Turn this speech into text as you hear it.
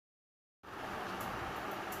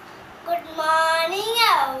Good morning,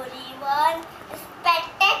 everyone.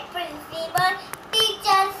 Respected principal,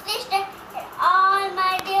 teachers, sisters, and all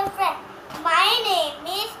my dear friends. My name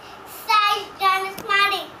is St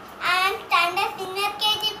Pius'x. I am standard senior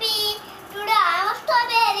KGP. Today I am a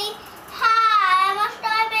strawberry. Hi, I am a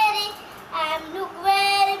strawberry. I am look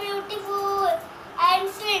very beautiful. I am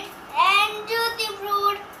sweet and juicy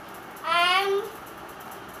fruit. I am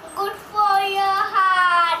good for your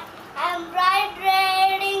heart. I am bright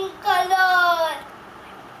red in color.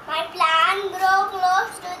 My plant grows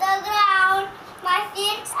close to the ground. My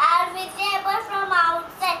seeds are visible from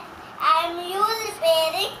outside. I am used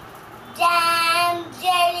preparing jam,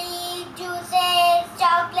 jelly, juices,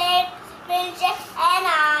 chocolate, milkshake and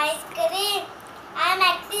ice cream. I am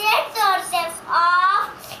excellent sources of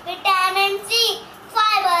vitamin C,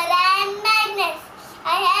 fiber and magnets.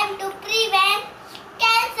 I help to prevent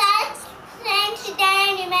cancer,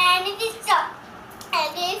 strengthen immunity system. I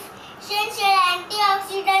give essential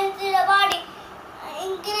antioxidants to the